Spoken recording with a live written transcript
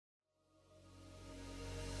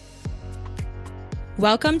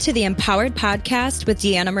Welcome to the Empowered Podcast with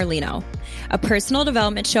Deanna Merlino, a personal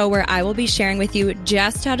development show where I will be sharing with you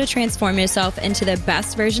just how to transform yourself into the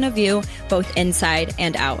best version of you, both inside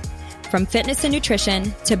and out. From fitness and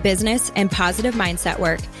nutrition to business and positive mindset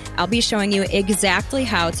work, I'll be showing you exactly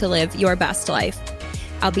how to live your best life.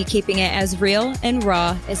 I'll be keeping it as real and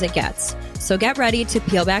raw as it gets. So get ready to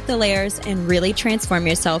peel back the layers and really transform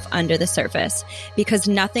yourself under the surface, because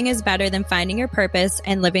nothing is better than finding your purpose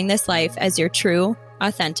and living this life as your true,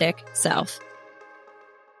 authentic self.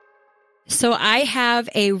 So I have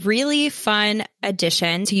a really fun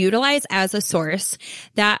addition to utilize as a source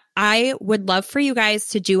that I would love for you guys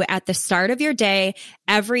to do at the start of your day,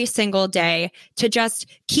 every single day, to just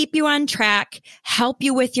keep you on track, help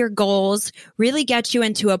you with your goals, really get you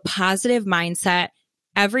into a positive mindset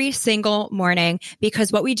every single morning,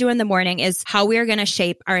 because what we do in the morning is how we are going to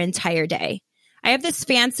shape our entire day. I have this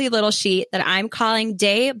fancy little sheet that I'm calling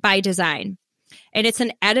Day by Design, and it's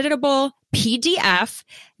an editable PDF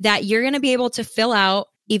that you're going to be able to fill out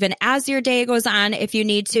even as your day goes on if you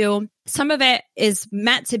need to. Some of it is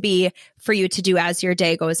meant to be for you to do as your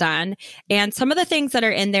day goes on. And some of the things that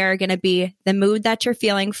are in there are going to be the mood that you're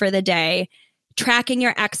feeling for the day, tracking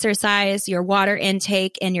your exercise, your water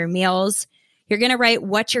intake, and your meals. You're going to write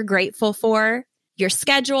what you're grateful for, your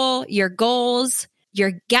schedule, your goals,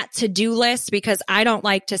 your get to-do list, because I don't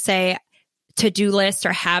like to say to-do list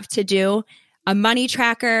or have to do, a money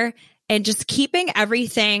tracker, and just keeping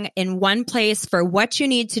everything in one place for what you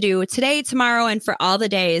need to do today, tomorrow, and for all the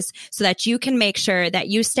days so that you can make sure that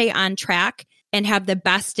you stay on track and have the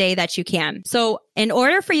best day that you can. So in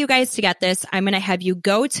order for you guys to get this, I'm going to have you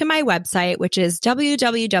go to my website, which is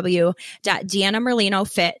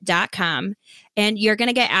www.deannamerlinofit.com. And you're going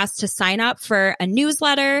to get asked to sign up for a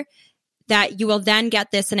newsletter that you will then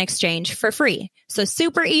get this in exchange for free. So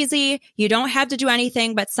super easy. You don't have to do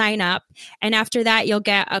anything but sign up. And after that, you'll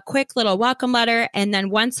get a quick little welcome letter. And then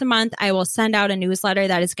once a month, I will send out a newsletter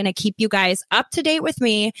that is going to keep you guys up to date with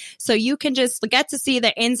me, so you can just get to see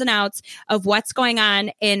the ins and outs of what's going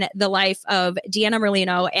on in the life of Deanna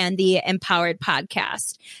Merlino and the Empowered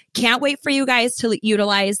Podcast. Can't wait for you guys to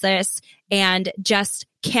utilize this, and just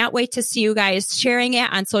can't wait to see you guys sharing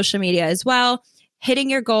it on social media as well, hitting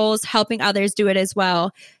your goals, helping others do it as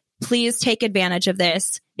well. Please take advantage of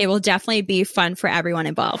this. It will definitely be fun for everyone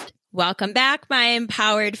involved. Welcome back, my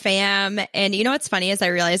Empowered fam. And you know what's funny is I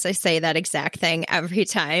realize I say that exact thing every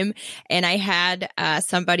time. And I had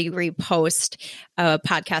somebody repost a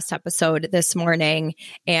podcast episode this morning,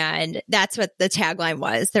 and that's what the tagline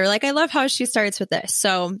was. They're like, I love how she starts with this.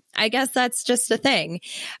 So I guess that's just a thing.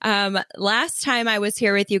 Last time I was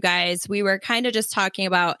here with you guys, we were kind of just talking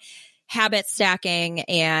about habit stacking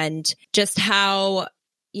and just how,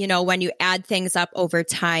 you know, when you add things up over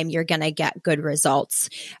time, you're going to get good results.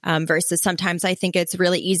 Versus sometimes I think it's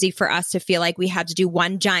really easy for us to feel like we have to do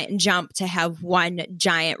one giant jump to have one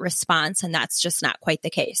giant response. And that's just not quite the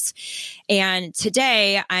case. And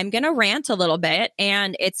today I'm going to rant a little bit,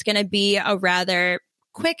 and it's going to be a rather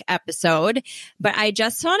quick episode, but I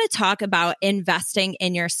just want to talk about investing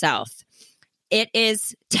in yourself. It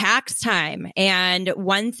is tax time. And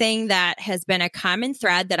one thing that has been a common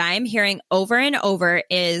thread that I am hearing over and over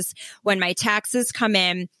is, when my taxes come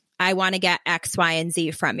in, I want to get X, Y, and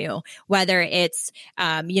Z from you, whether it's,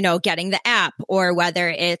 getting the app, or whether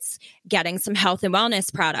it's getting some health and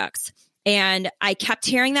wellness products. And I kept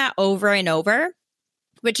hearing that over and over,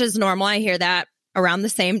 which is normal. I hear that around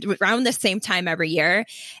the same time every year.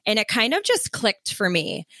 And it kind of just clicked for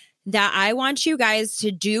me that I want you guys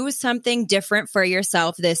to do something different for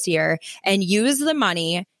yourself this year and use the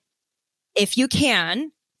money, if you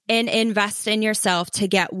can, and invest in yourself to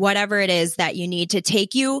get whatever it is that you need to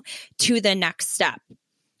take you to the next step.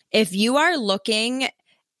 If you are looking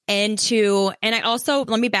into, and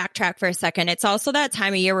let me backtrack for a second. It's also that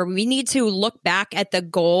time of year where we need to look back at the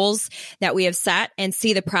goals that we have set and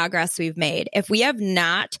see the progress we've made. If we have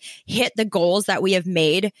not hit the goals that we have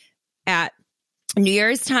made at New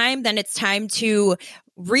Year's time, then it's time to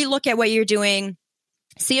relook at what you're doing,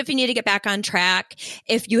 see if you need to get back on track.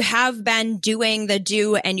 If you have been doing the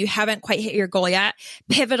do and you haven't quite hit your goal yet,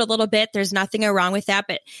 pivot a little bit. There's nothing wrong with that,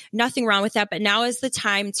 but now is the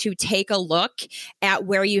time to take a look at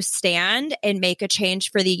where you stand and make a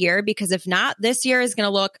change for the year. Because if not, this year is going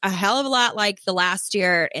to look a hell of a lot like the last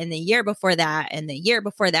year, and the year before that, and the year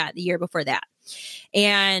before that, the year before that.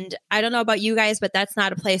 And I don't know about you guys, but that's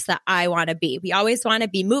not a place that I want to be. We always want to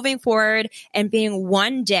be moving forward and being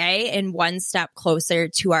one day and one step closer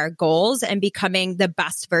to our goals and becoming the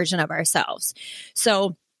best version of ourselves.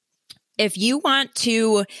 So If you want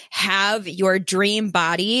to have your dream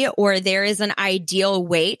body, or there is an ideal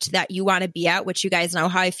weight that you want to be at, which you guys know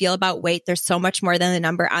how I feel about weight. There's so much more than the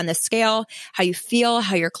number on the scale, how you feel,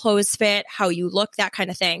 how your clothes fit, how you look, that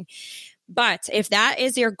kind of thing. But if that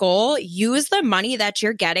is your goal, use the money that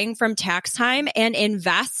you're getting from tax time and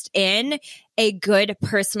invest in a good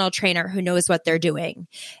personal trainer who knows what they're doing.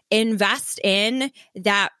 Invest in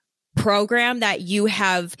that program that you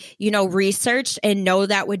have, researched and know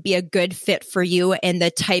that would be a good fit for you and the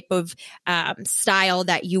type of style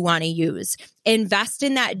that you want to use. Invest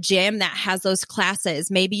in that gym that has those classes.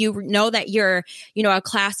 Maybe you know that you're, a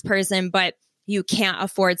class person, but you can't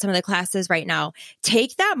afford some of the classes right now.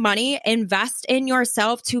 Take that money, invest in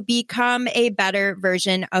yourself to become a better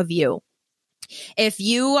version of you. If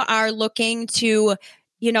you are looking to,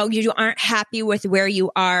 you aren't happy with where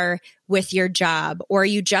you are with your job, or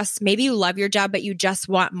maybe you love your job, but you just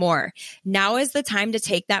want more. Now is the time to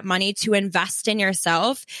take that money to invest in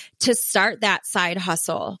yourself, to start that side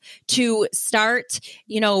hustle, to start,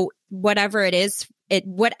 whatever it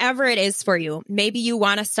is for you. Maybe you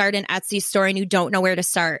want to start an Etsy store and you don't know where to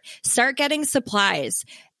start. Start getting supplies.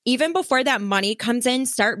 Even before that money comes in,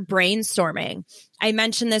 start brainstorming. I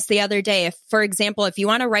mentioned this the other day. For example, if you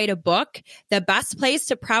want to write a book, the best place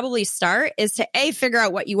to probably start is to A, figure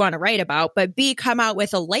out what you want to write about, but B, come out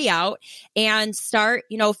with a layout and start,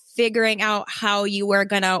 figuring out how you are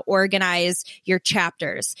going to organize your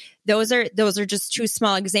chapters. Those are just two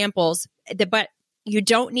small examples, but you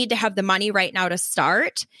don't need to have the money right now to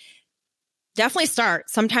start. Definitely start.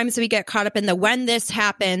 Sometimes we get caught up in when this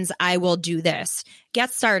happens, I will do this.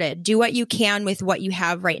 Get started. Do what you can with what you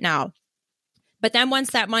have right now. But then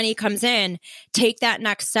once that money comes in, take that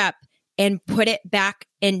next step and put it back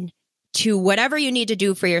into whatever you need to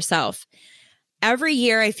do for yourself. Every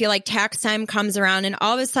year, I feel like tax time comes around and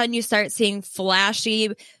all of a sudden you start seeing flashy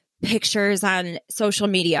pictures on social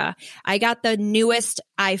media. I got the newest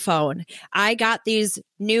iPhone. I got these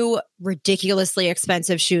new ridiculously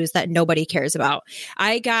expensive shoes that nobody cares about.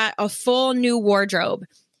 I got a full new wardrobe.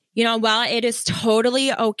 While it is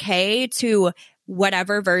totally okay to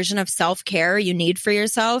whatever version of self-care you need for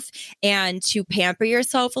yourself and to pamper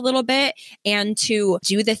yourself a little bit and to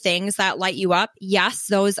do the things that light you up. Yes,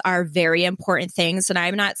 those are very important things. And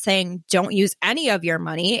I'm not saying don't use any of your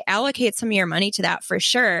money. Allocate some of your money to that for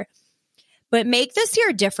sure. But make this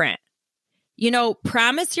year different.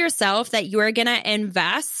 Promise yourself that you are going to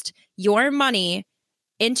invest your money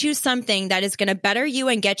into something that is going to better you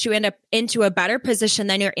and get you into a better position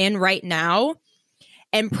than you're in right now.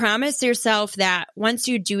 And promise yourself that once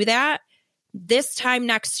you do that, this time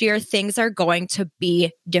next year, things are going to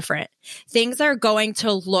be different. Things are going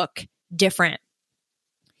to look different.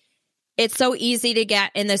 It's so easy to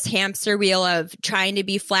get in this hamster wheel of trying to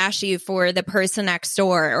be flashy for the person next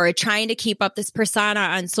door or trying to keep up this persona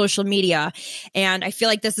on social media. And I feel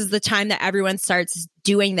like this is the time that everyone starts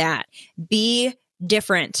doing that. Be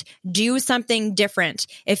different. Do something different.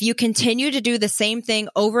 If you continue to do the same thing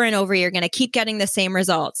over and over, you're going to keep getting the same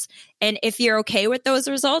results. And if you're okay with those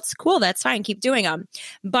results, cool, that's fine. Keep doing them.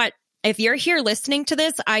 But if you're here listening to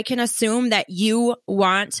this, I can assume that you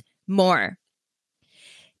want more.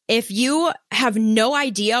 If you have no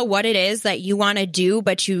idea what it is that you want to do,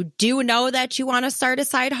 but you do know that you want to start a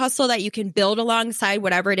side hustle that you can build alongside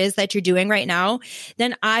whatever it is that you're doing right now,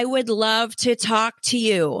 then I would love to talk to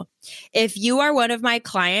you. If you are one of my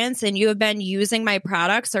clients and you have been using my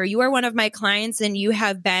products, or you are one of my clients and you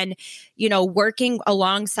have been, working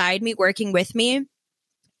alongside me, working with me,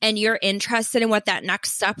 and you're interested in what that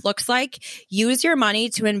next step looks like, use your money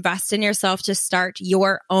to invest in yourself to start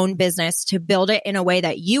your own business, to build it in a way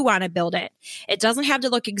that you want to build it. It doesn't have to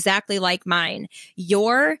look exactly like mine.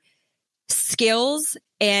 Your skills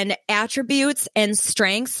and attributes and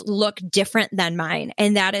strengths look different than mine,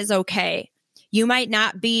 and that is okay. You might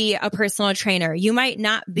not be a personal trainer. You might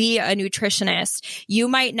not be a nutritionist. You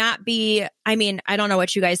might not be, I don't know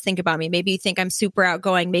what you guys think about me. Maybe you think I'm super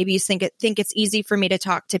outgoing. Maybe you think it's easy for me to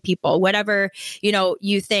talk to people. Whatever,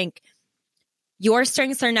 you think. Your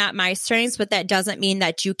strengths are not my strengths, but that doesn't mean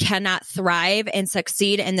that you cannot thrive and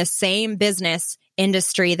succeed in the same business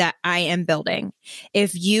industry that I am building.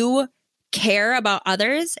 If you care about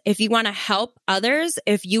others, if you want to help others,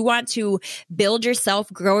 if you want to build yourself,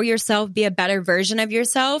 grow yourself, be a better version of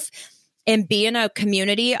yourself, and be in a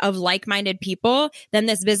community of like-minded people, then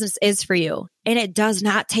this business is for you. And it does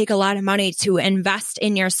not take a lot of money to invest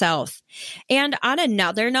in yourself. And on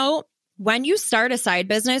another note, when you start a side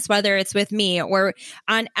business, whether it's with me or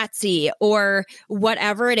on Etsy or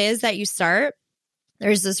whatever it is that you start,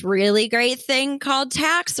 there's this really great thing called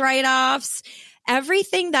tax write-offs.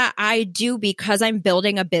 Everything that I do because I'm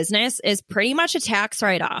building a business is pretty much a tax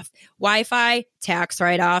write-off. Wi-Fi, tax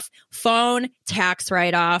write-off. Phone, tax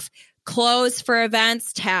write-off. Clothes for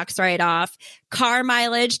events, tax write-off. Car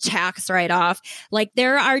mileage, tax write-off. Like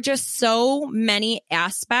there are just so many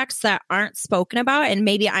aspects that aren't spoken about, and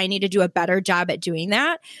maybe I need to do a better job at doing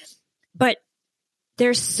that. But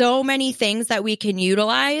there's so many things that we can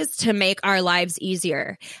utilize to make our lives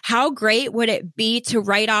easier. How great would it be to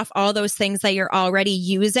write off all those things that you're already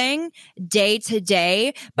using day to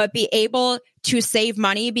day, but be able to save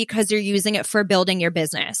money because you're using it for building your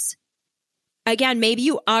business? Again, maybe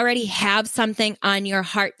you already have something on your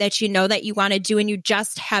heart that you know that you want to do and you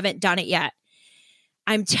just haven't done it yet.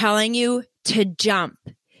 I'm telling you to jump.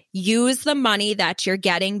 Use the money that you're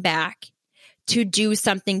getting back to do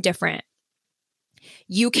something different.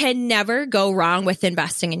 You can never go wrong with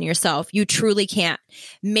investing in yourself. You truly can't.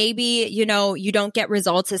 Maybe, you don't get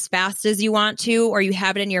results as fast as you want to, or you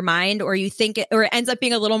have it in your mind, or you think it, or it ends up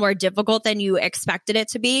being a little more difficult than you expected it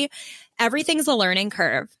to be. Everything's a learning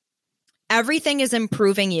curve. Everything is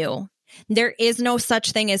improving you. There is no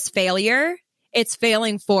such thing as failure. It's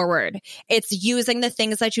failing forward. It's using the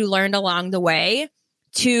things that you learned along the way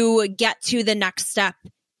to get to the next step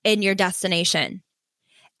in your destination.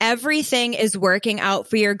 Everything is working out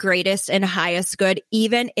for your greatest and highest good,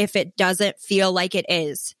 even if it doesn't feel like it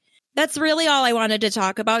is. That's really all I wanted to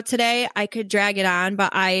talk about today. I could drag it on,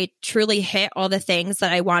 but I truly hit all the things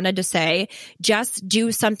that I wanted to say. Just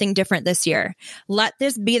do something different this year. Let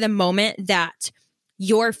this be the moment that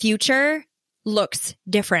your future looks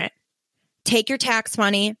different. Take your tax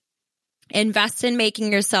money, invest in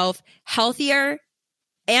making yourself healthier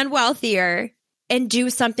and wealthier, and do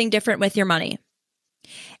something different with your money.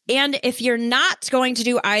 And if you're not going to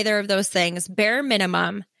do either of those things, bare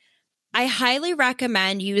minimum, I highly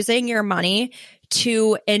recommend using your money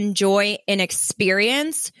to enjoy an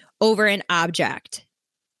experience over an object.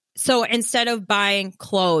 So instead of buying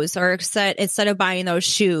clothes, or instead of buying those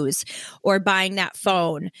shoes or buying that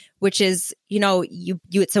phone, which is,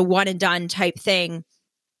 it's a one and done type thing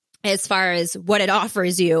as far as what it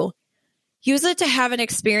offers you, use it to have an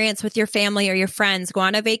experience with your family or your friends. Go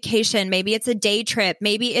on a vacation. Maybe it's a day trip.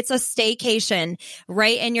 Maybe it's a staycation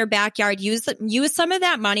right in your backyard. Use some of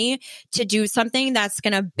that money to do something that's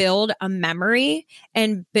going to build a memory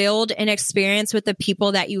and build an experience with the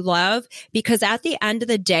people that you love. Because at the end of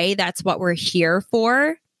the day, that's what we're here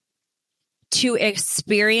for, to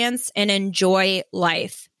experience and enjoy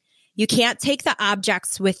life. You can't take the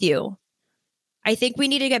objects with you. I think we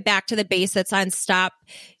need to get back to the basics on stop,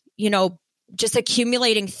 just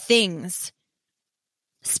accumulating things.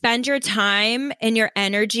 Spend your time and your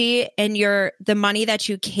energy and the money that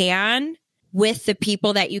you can with the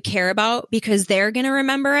people that you care about, because they're going to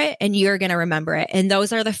remember it and you're going to remember it. And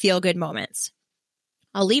those are the feel-good moments.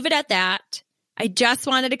 I'll leave it at that. I just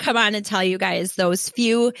wanted to come on and tell you guys those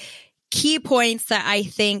few key points that I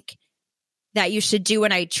think that you should do,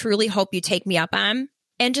 and I truly hope you take me up on.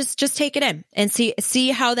 And just take it in and see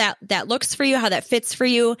how that looks for you, how that fits for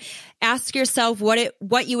you. Ask yourself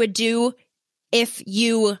what you would do if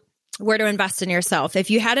you were to invest in yourself.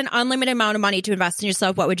 If you had an unlimited amount of money to invest in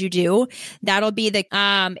yourself, what would you do? That'll be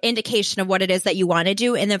the indication of what it is that you want to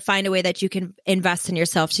do, and then find a way that you can invest in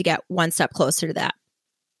yourself to get one step closer to that.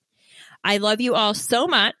 I love you all so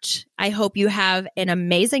much. I hope you have an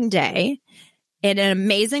amazing day and an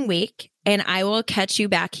amazing week, and I will catch you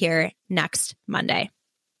back here next Monday.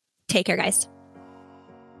 Take care, guys.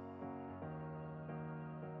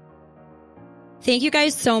 Thank you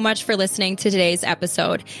guys so much for listening to today's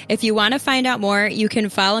episode. If you want to find out more, you can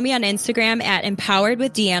follow me on Instagram at Empowered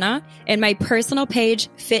with Deanna and my personal page,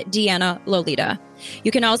 Fit Deanna Lolita.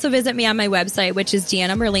 You can also visit me on my website, which is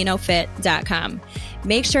deannamerlinofit.com.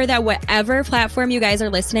 Make sure that whatever platform you guys are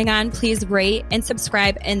listening on, please rate and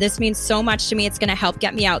subscribe. And this means so much to me. It's going to help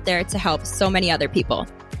get me out there to help so many other people.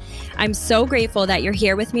 I'm so grateful that you're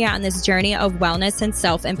here with me on this journey of wellness and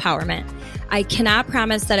self-empowerment. I cannot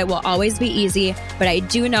promise that it will always be easy, but I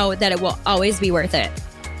do know that it will always be worth it.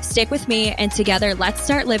 Stick with me, and together, let's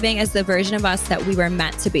start living as the version of us that we were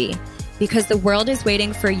meant to be. Because the world is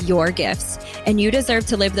waiting for your gifts, and you deserve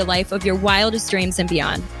to live the life of your wildest dreams and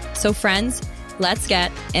beyond. So friends, let's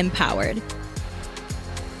get empowered.